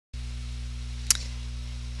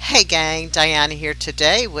Hey gang, Diana here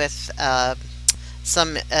today with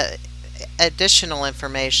some additional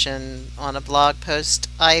information on a blog post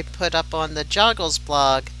I put up on the Joggles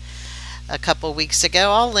blog a couple weeks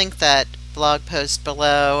ago. I'll link that blog post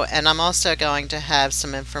below, and I'm also going to have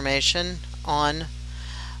some information on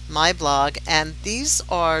my blog, and these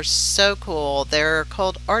are so cool. They're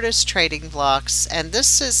called artist trading blocks, and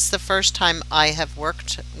this is the first time I have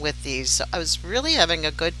worked with these. So I was really having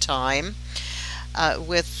a good time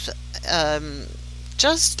with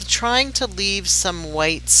just trying to leave some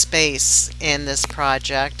white space in this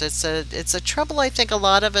project. It's a trouble I think a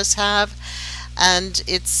lot of us have, and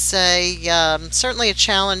it's a certainly a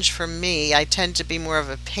challenge for me. I tend to be more of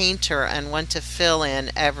a painter and want to fill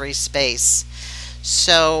in every space.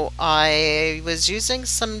 So I was using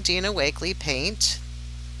some Dina Wakley paint.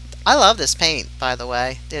 I love this paint, by the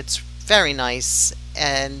way. It's very nice,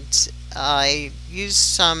 and I used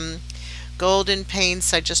some golden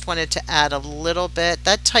paints. I just wanted to add a little bit.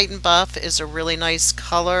 That Titan Buff is a really nice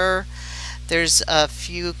color. There's a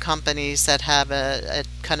few companies that have a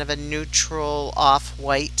kind of a neutral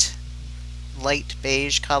off-white light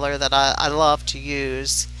beige color that I love to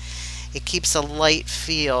use. It keeps a light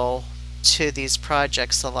feel to these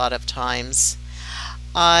projects a lot of times.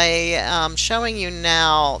 I am showing you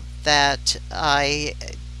now that I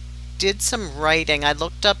did some writing. I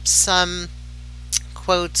looked up some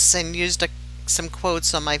quotes and used some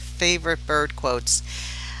quotes on my favorite bird quotes,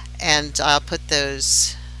 and I'll put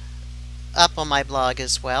those up on my blog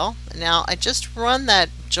as well. Now I just run that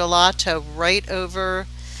gelato right over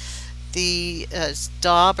the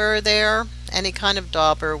dauber there. Any kind of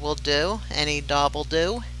dauber will do, any daub will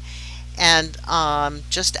do. And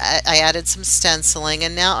I added some stenciling,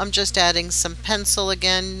 and now I'm just adding some pencil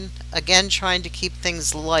again trying to keep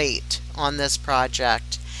things light on this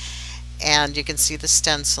project. And you can see the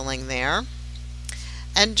stenciling there.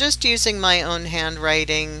 And just using my own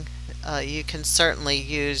handwriting, you can certainly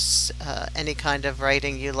use any kind of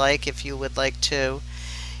writing you like. If you would like to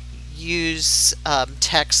use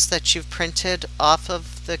text that you've printed off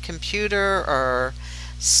of the computer, or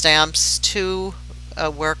stamps to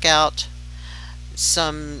work out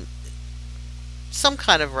some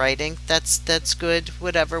kind of writing, that's good.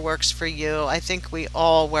 Whatever works for you. I think we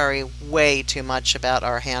all worry way too much about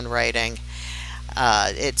our handwriting.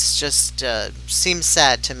 It's just seems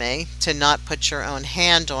sad to me to not put your own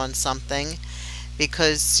hand on something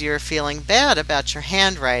because you're feeling bad about your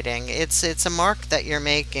handwriting. It's a mark that you're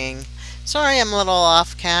making. Sorry, I'm a little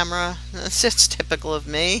off camera. It's just typical of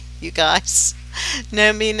me. You guys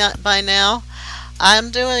know me not by now.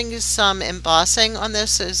 I'm doing some embossing on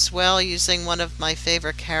this as well, using one of my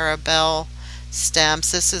favorite Carabelle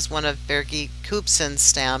stamps. This is one of Birgit Koopsen's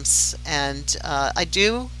stamps, and I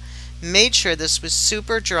made sure this was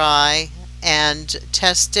super dry and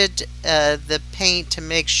tested the paint to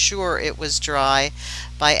make sure it was dry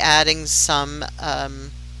by adding some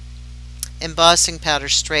embossing powder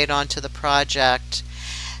straight onto the project,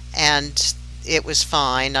 and it was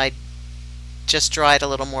fine. I just dried a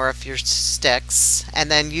little more of your sticks, and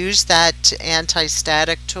then use that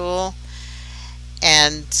anti-static tool,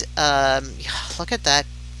 and look at that.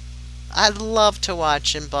 I love to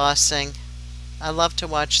watch embossing. I love to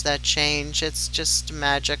watch that change. It's just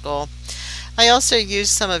magical. I also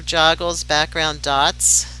used some of Joggles background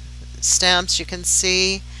dots stamps, you can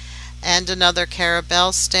see, and another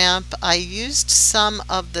Carabelle stamp. I used some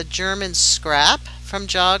of the German scrap from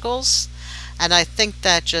Joggles, and I think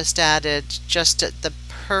that just added the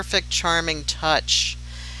perfect charming touch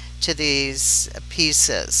to these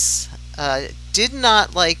pieces. Did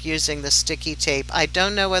not like using the sticky tape. I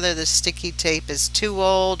don't know whether the sticky tape is too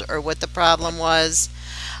old or what the problem was.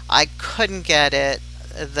 I couldn't get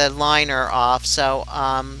the liner off, so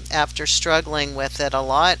after struggling with it a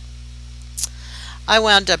lot, I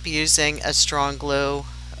wound up using a strong glue.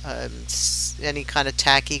 Any kind of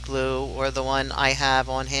tacky glue, or the one I have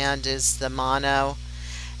on hand is the mono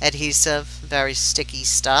adhesive, very sticky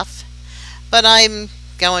stuff. But I'm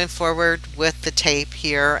going forward with the tape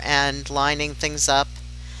here and lining things up.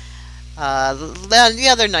 The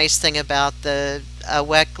other nice thing about the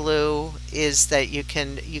wet glue is that you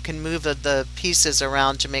can move the pieces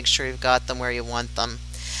around to make sure you've got them where you want them.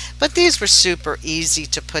 But these were super easy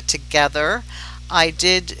to put together. I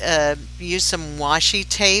did use some washi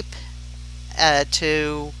tape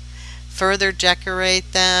to further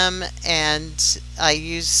decorate them, and I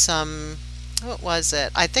used some, what was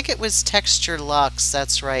it? I think it was Texture Luxe,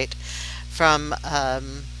 that's right, from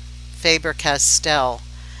Faber-Castell,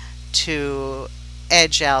 to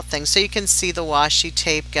edge out things. So you can see the washi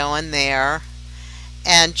tape going there,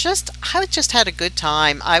 and I just had a good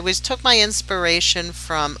time. I took my inspiration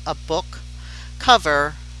from a book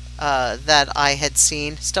cover that I had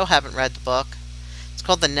seen. Still haven't read the book. It's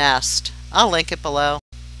called The Nest. I'll link it below.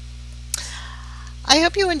 I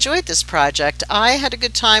hope you enjoyed this project. I had a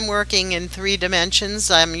good time working in 3 dimensions.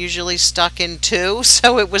 I'm usually stuck in 2,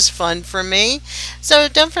 so it was fun for me. So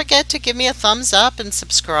don't forget to give me a thumbs up and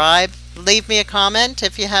subscribe. Leave me a comment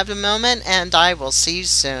if you have a moment, and I will see you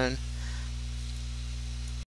soon.